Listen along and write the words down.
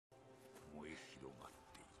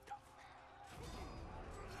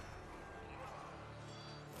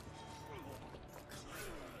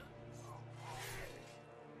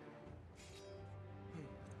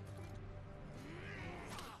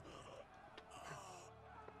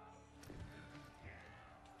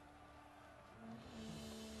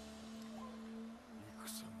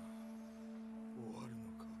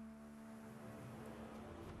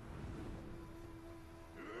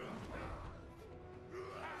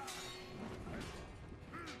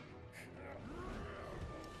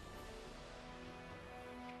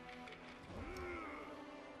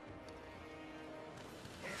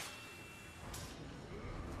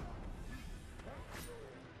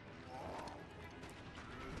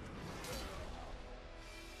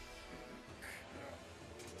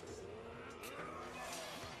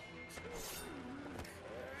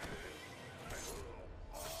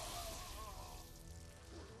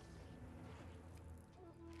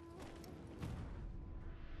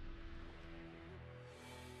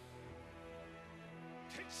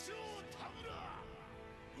敵将田村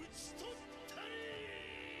討ち取ったり。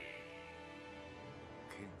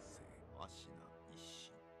剣聖芦名一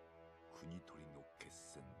心、国取りの決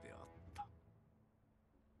戦であった。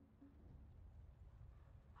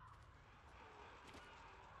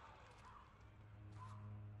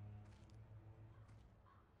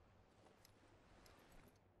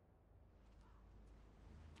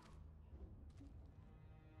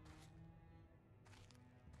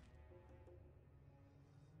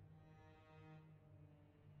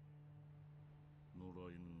野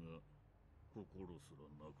良犬が心すら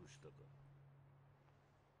なくしたか。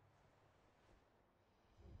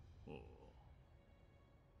ああ、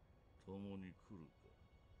共に来るか、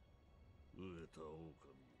飢えた狼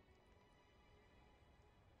よ。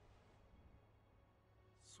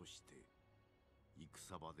そして戦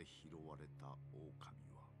場で拾われた狼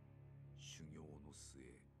は修行の末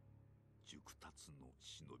熟達の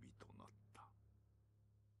忍びとなった。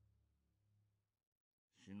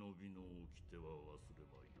忍びの掟は忘れ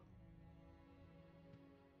まいな。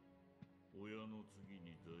親の次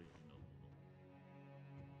に大事なもの、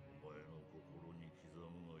お前の心に刻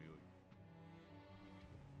むがよい。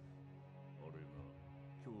あれが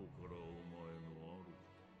今日からお前の主だ。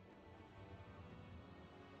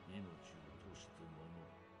命を賭して守る。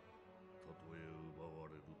たとえ奪わ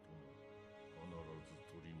れるとも必ず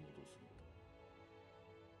取り戻すのだ。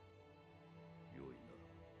よいな、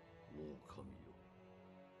狼よ。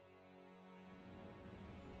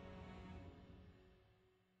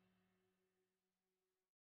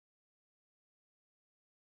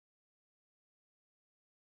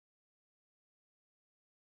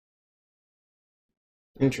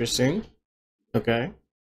Interesting. Okay.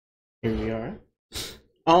 Here we are.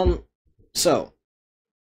 Um, so,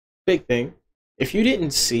 big thing. If you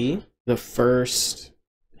didn't see the first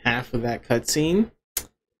half of that cutscene,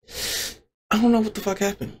 I don't know what the fuck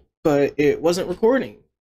happened, but it wasn't recording.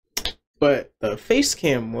 But the face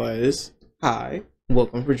cam was, hi,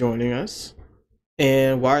 welcome for joining us.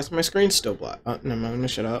 And why is my screen still black? Never mind, I'm gonna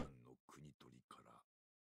shut up.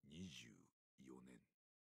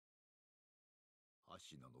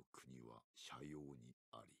 芦名の国は斜陽に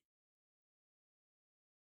あり、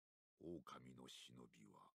狼の忍び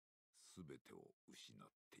はすべてを失っ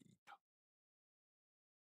ていた。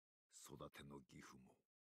育ての義父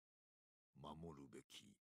も守るべき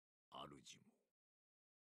主も。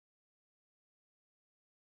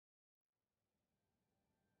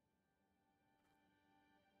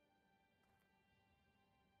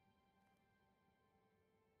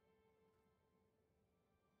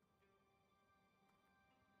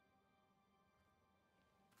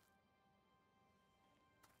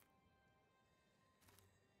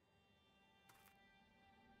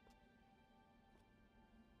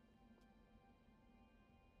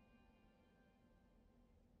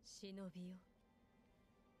忍びよ、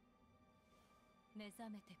目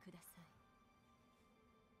覚めてください。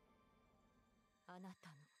あな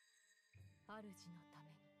たの主のた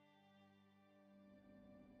めに。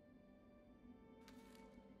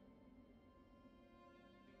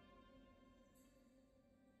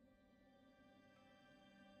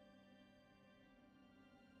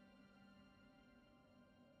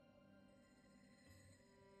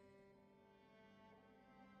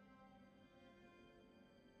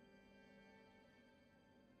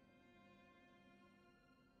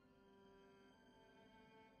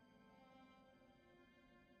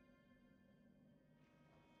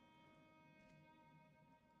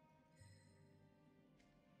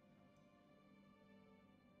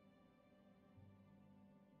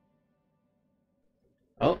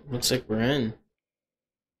Oh, looks like we're in.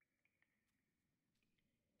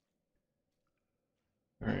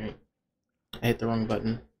 Alright. I hit the wrong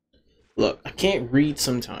button. Look, I can't read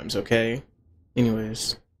sometimes, okay?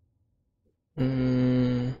 Anyways.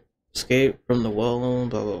 Escape from the well,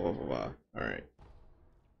 blah, blah, blah, blah, blah. Alright.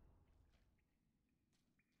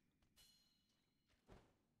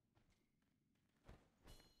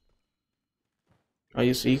 Oh,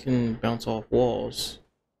 you see, you can bounce off walls.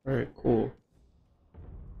 Alright, cool.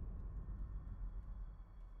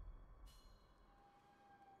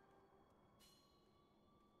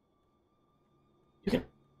 You can...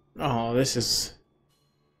 Oh, this is...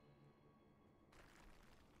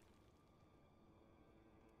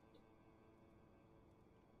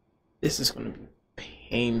 This is gonna be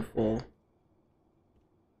painful.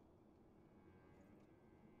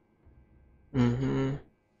 Mm-hmm.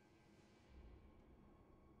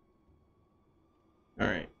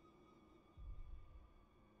 Alright.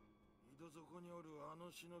 井戸底におるあ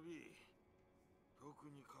の忍び、特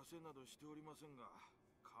に稼などしておりませんが、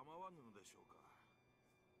構わぬのでしょうか。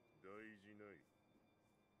大事ない。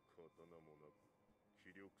刀もなく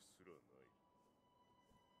気力すらない。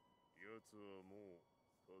奴はもう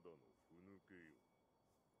ただのふぬけよ。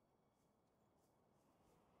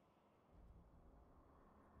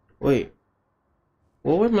Wait.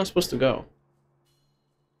 Well, where am I supposed to go?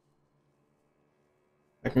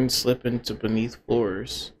 I can slip into beneath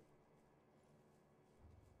floors.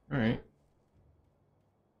 Alright.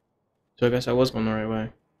 So I guess I was going the right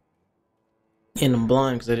way. And I'm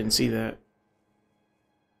blind because I didn't see that.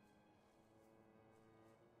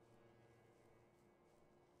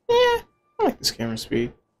 Yeah, I like this camera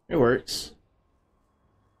speed. It works.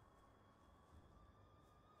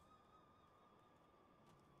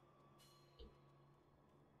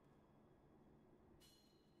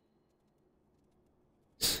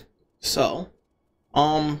 So,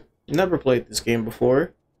 never played this game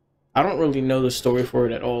before. I don't really know the story for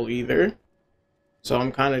it at all either. So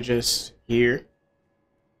I'm kind of just here.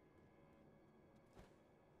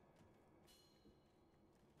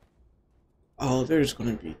 Oh, there's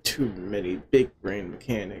gonna be too many big brain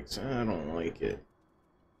mechanics. I don't like it.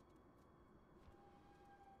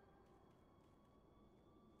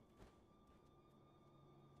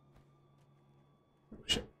 Oh,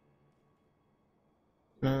 shit.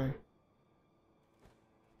 No.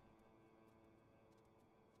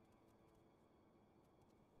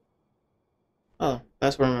 Oh,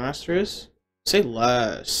 that's where my master is? Say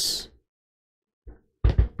less.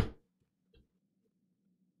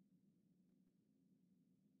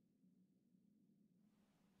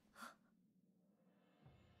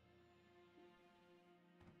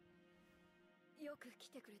よく来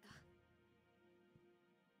てくれた。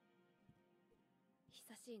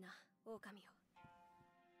久しいな、狼よ。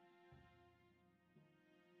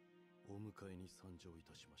お迎えに参上い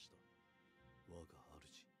たしました。我が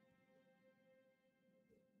主。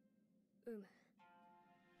うむ。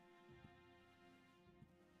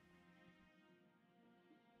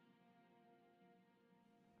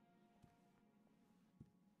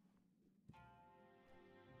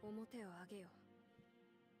表を上げよ。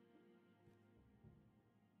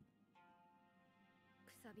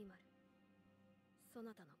くさび丸、そ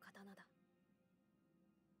なたの刀だ。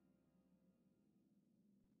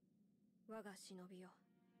我が忍びよ。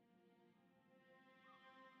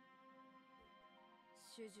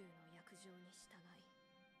主従の約定に従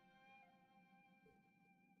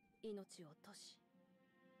い、命を落とし、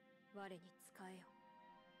我に仕えよ。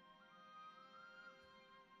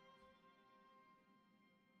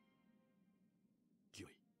御意。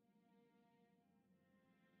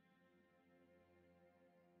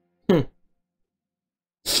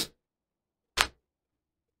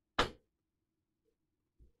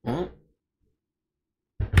Huh?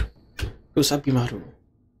 Kusabimaru.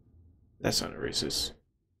 That's not a racist.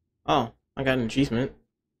 Oh, I got an achievement.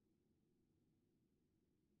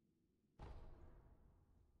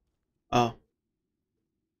 Oh.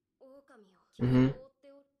 Mm-hmm.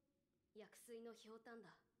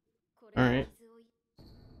 Alright.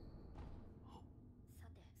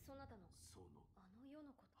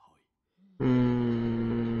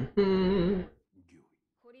 Mm-hmm.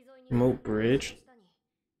 Remote bridge.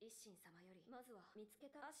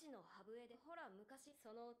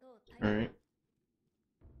 Alright.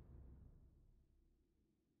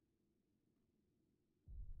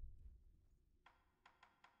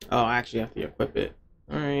 Oh, I actually have to equip it.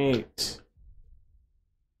 Alright.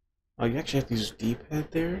 Oh, you actually have to use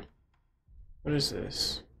D-pad there? What is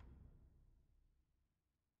this?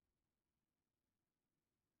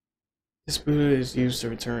 This Buddha is used to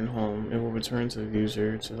return home. It will return to the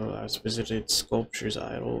user to the last visited sculpture's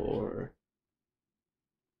idol or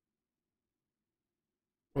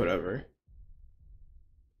whatever.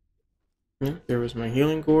 Yeah, there was my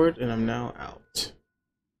healing gourd and I'm now out.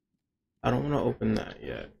 I don't want to open that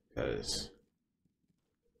yet because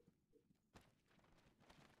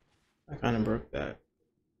I kind of broke that.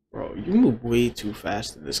 Bro, you move way too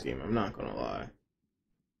fast in this game, I'm not gonna lie.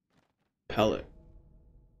 Pellet.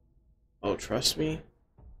 Oh, trust me?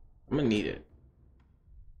 I'm gonna need it.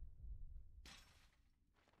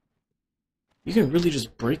 You can really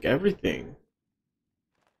just break everything.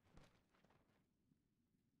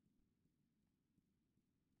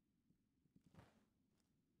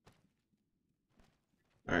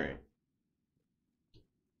 Alright.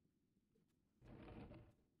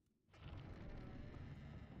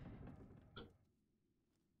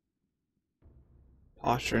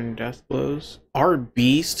 Posture and death blows.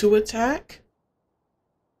 RBs to attack?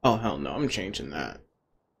 Oh, hell no, I'm changing that.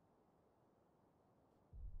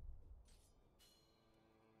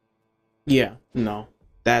 Yeah, no.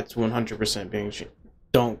 That's 100% being changed.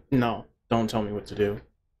 Don't tell me what to do.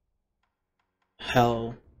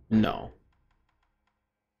 Hell No.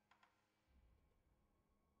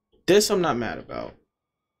 This I'm not mad about.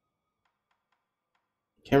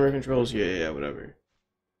 Camera controls, yeah, whatever.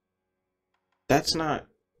 That's not...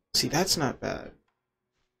 See, that's not bad.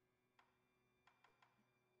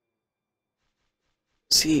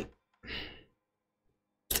 See...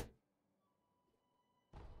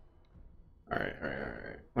 Alright.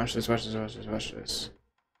 Watch this.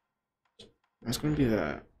 It's gonna be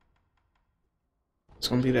that. It's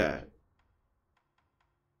gonna be that.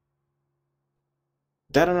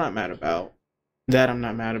 That I'm not mad about. That I'm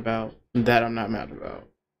not mad about. That I'm not mad about.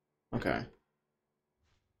 Okay.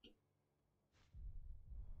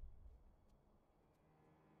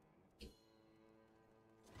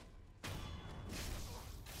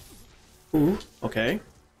 Ooh, okay.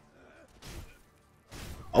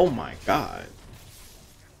 Oh my god.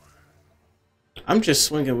 I'm just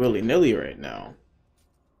swinging willy-nilly right now.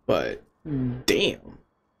 But, damn.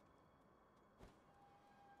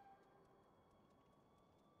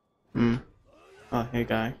 Oh, hey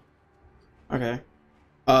guy. Okay.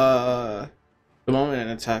 The moment an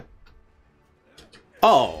attack.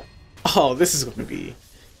 Oh, this is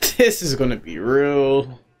gonna be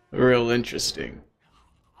real interesting.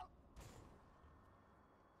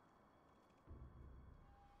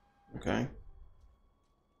 Okay.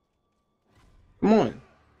 Come on.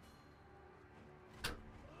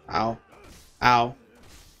 Ow.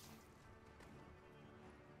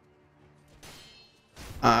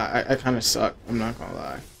 I kind of suck. I'm not gonna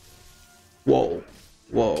lie. Whoa.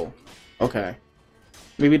 Okay.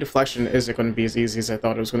 Maybe deflection isn't going to be as easy as I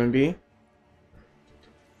thought it was going to be.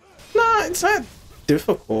 Nah, it's not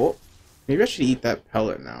difficult. Maybe I should eat that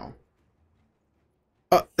pellet now.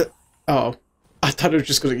 Oh. I thought it was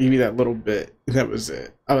just going to give me that little bit. That was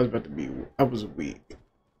it. I was weak.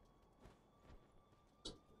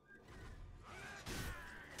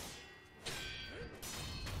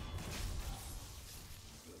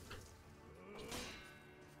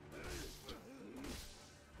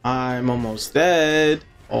 I'm almost dead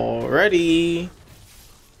already.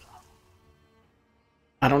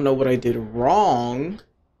 I don't know what I did wrong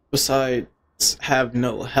besides have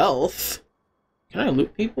no health. Can I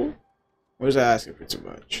loot people? Or is that asking for too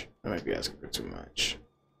much? I might be asking for too much.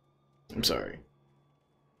 I'm sorry.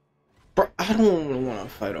 Bro, I don't want to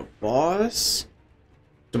fight a boss.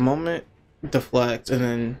 The moment deflect and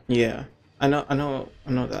then yeah. I know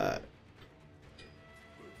that.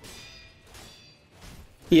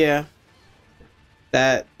 Yeah.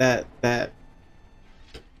 That.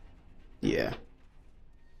 Yeah.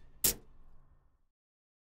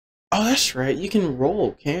 Oh, that's right. You can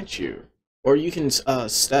roll, can't you? Or you can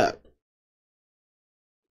step.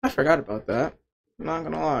 I forgot about that. I'm not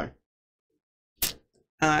gonna lie.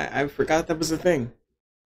 I forgot that was a thing.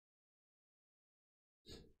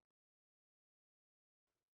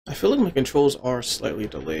 I feel like my controls are slightly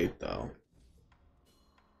delayed though.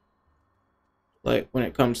 Like when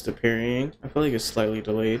it comes to parrying, I feel like it's slightly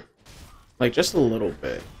delayed. Like just a little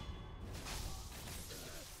bit.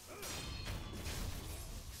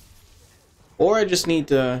 Or I just need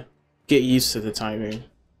to get used to the timing.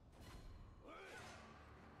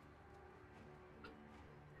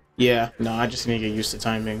 Yeah, no, I just need to get used to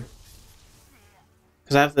timing.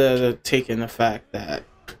 Because I have to take in the fact that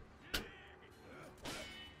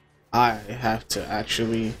I have to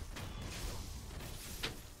actually...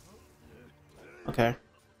 Okay.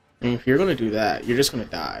 I mean, if you're gonna do that, you're just gonna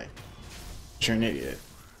die. You're an idiot.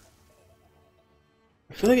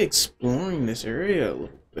 I feel like exploring this area a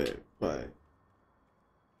little bit, but...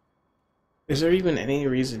 Is there even any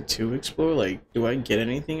reason to explore? Like, do I get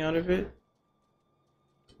anything out of it?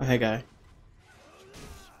 Oh, hey, guy.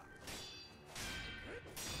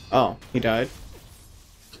 Oh, he died.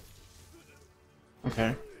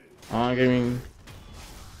 Okay. Oh, gaming.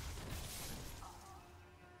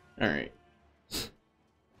 Alright.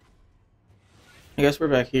 I guess we're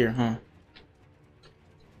back here, huh?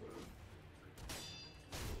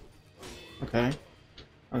 Okay.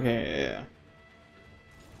 Okay, yeah.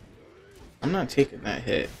 I'm not taking that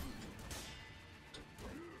hit.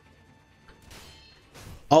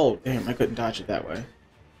 Oh, damn, I couldn't dodge it that way.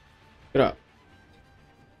 Get up.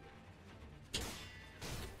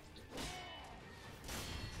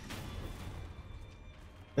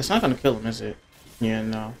 That's not gonna kill him, is it? Yeah,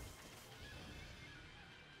 no.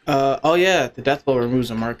 Oh yeah, the death blow removes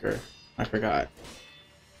a marker. I forgot.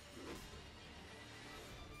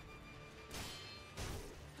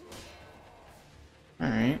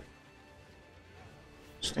 Alright.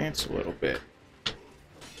 Stance a little bit.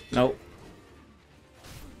 Nope.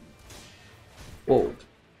 Whoa.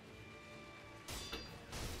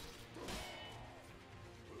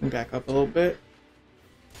 back up a little bit.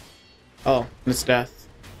 Oh, it's death.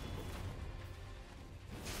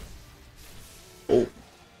 Oh.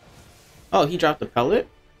 Oh, he dropped the pellet?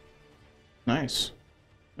 Nice.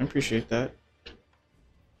 I appreciate that.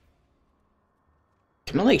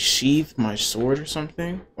 Can I, like, sheath my sword or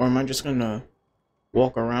something? Or am I just gonna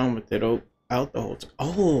walk around with it out the whole time?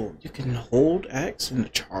 Oh, you can hold X in the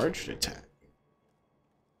charged attack.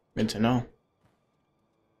 Good to know.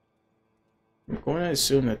 I'm going to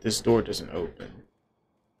assume that this door doesn't open.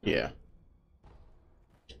 Yeah.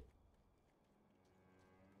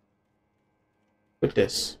 With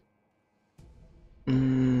this.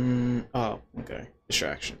 Oh, okay.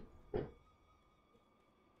 Distraction. Cool.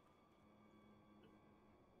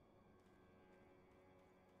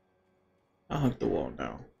 I'll hug the wall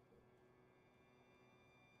now.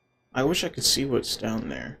 I wish I could see what's down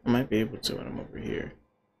there. I might be able to when I'm over here.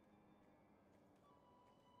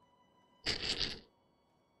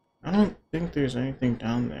 I don't think there's anything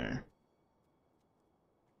down there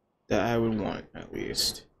that I would want, at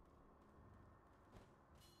least.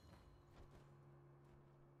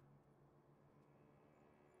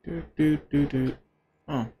 Do.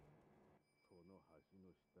 Oh.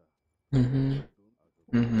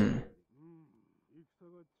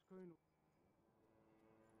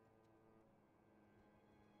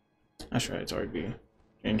 That's right, it's RB.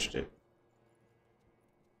 Changed it.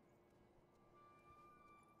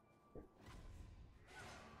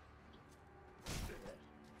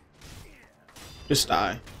 Just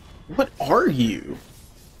die. What are you?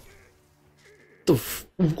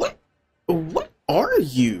 What? What are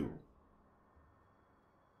you?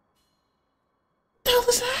 What the hell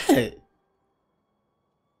is that?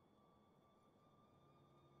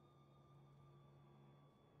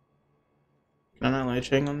 Can I not light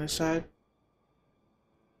chain on this side?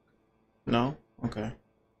 No? Okay.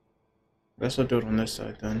 Guess I'll do it on this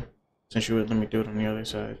side then. Since you would let me do it on the other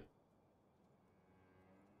side.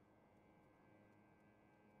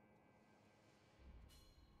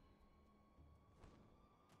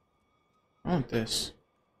 I want this.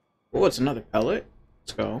 Oh, it's another pellet.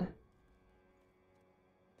 Let's go.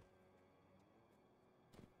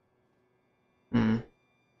 I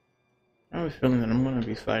have a feeling that I'm gonna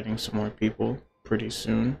be fighting some more people pretty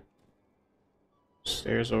soon.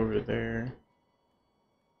 Stairs over there.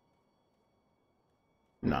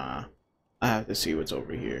 Nah. I have to see what's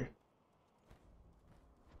over here.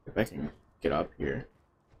 If I can get up here.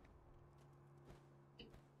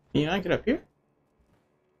 Can you not get up here?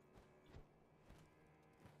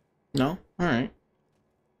 No? Alright.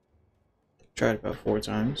 Tried about 4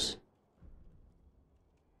 times.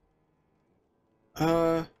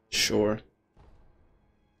 Sure.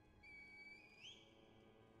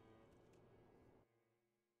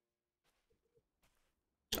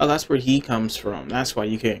 Oh, that's where he comes from. That's why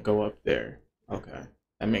you can't go up there. Okay.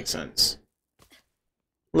 That makes sense.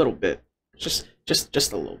 A little bit. Just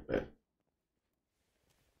a little bit.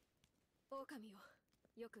 狼を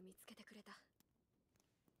よく見つけてくれた。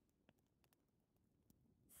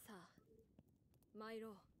さあ、参ろ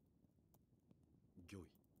う。御意。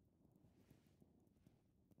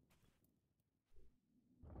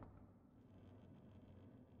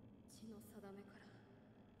血の定めから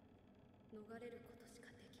逃れることしか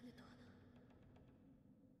できぬとはな。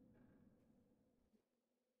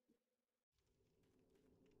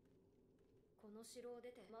この城を出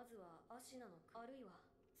てまずはアシナのあるいは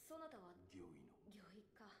そなたは御意の。御意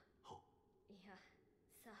か。いや、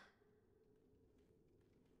さあ。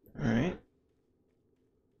Alright.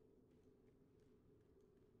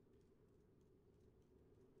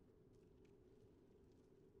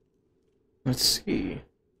 Let's see.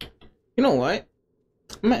 You know what?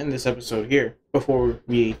 I'm gonna end this episode here before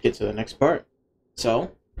we get to the next part.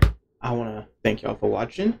 So, I want to thank y'all for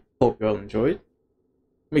watching. Hope y'all enjoyed.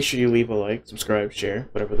 Make sure you leave a like, subscribe, share,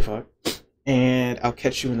 whatever the fuck. And I'll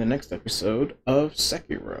catch you in the next episode of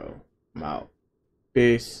Sekiro. I'm out.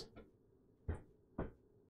 Peace.